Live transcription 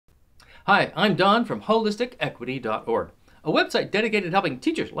Hi, I'm Don from holisticequity.org, a website dedicated to helping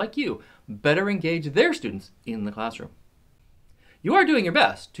teachers like you better engage their students in the classroom. You are doing your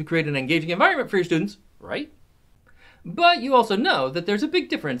best to create an engaging environment for your students, right? But you also know that there's a big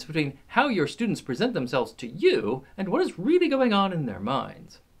difference between how your students present themselves to you and what is really going on in their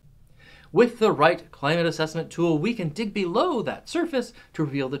minds. With the right climate assessment tool, we can dig below that surface to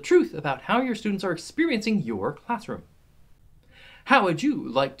reveal the truth about how your students are experiencing your classroom. How would you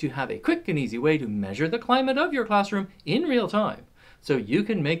like to have a quick and easy way to measure the climate of your classroom in real time so you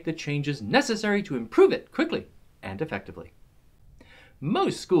can make the changes necessary to improve it quickly and effectively?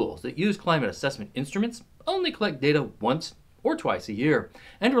 Most schools that use climate assessment instruments only collect data once or twice a year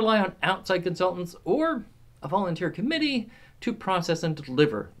and rely on outside consultants or a volunteer committee to process and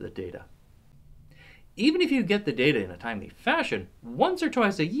deliver the data. Even if you get the data in a timely fashion, once or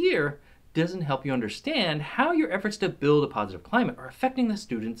twice a year doesn't help you understand how your efforts to build a positive climate are affecting the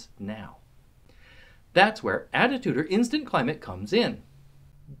students now. That's where Attitutor Instant Climate comes in.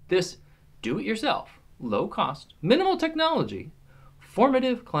 This do-it-yourself, low-cost, minimal technology,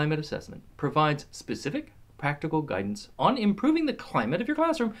 formative climate assessment provides specific, practical guidance on improving the climate of your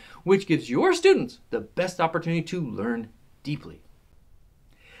classroom, which gives your students the best opportunity to learn deeply.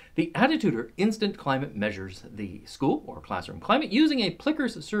 The Attitutor Instant Climate measures the school or classroom climate using a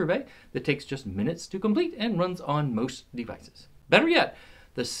Plickers survey that takes just minutes to complete and runs on most devices. Better yet,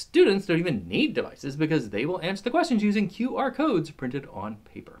 the students don't even need devices because they will answer the questions using QR codes printed on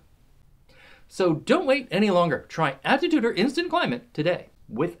paper. So don't wait any longer. Try Attitutor Instant Climate today.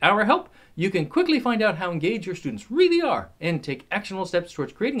 With our help, you can quickly find out how engaged your students really are and take actionable steps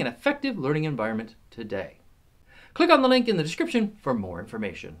towards creating an effective learning environment today. Click on the link in the description for more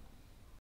information.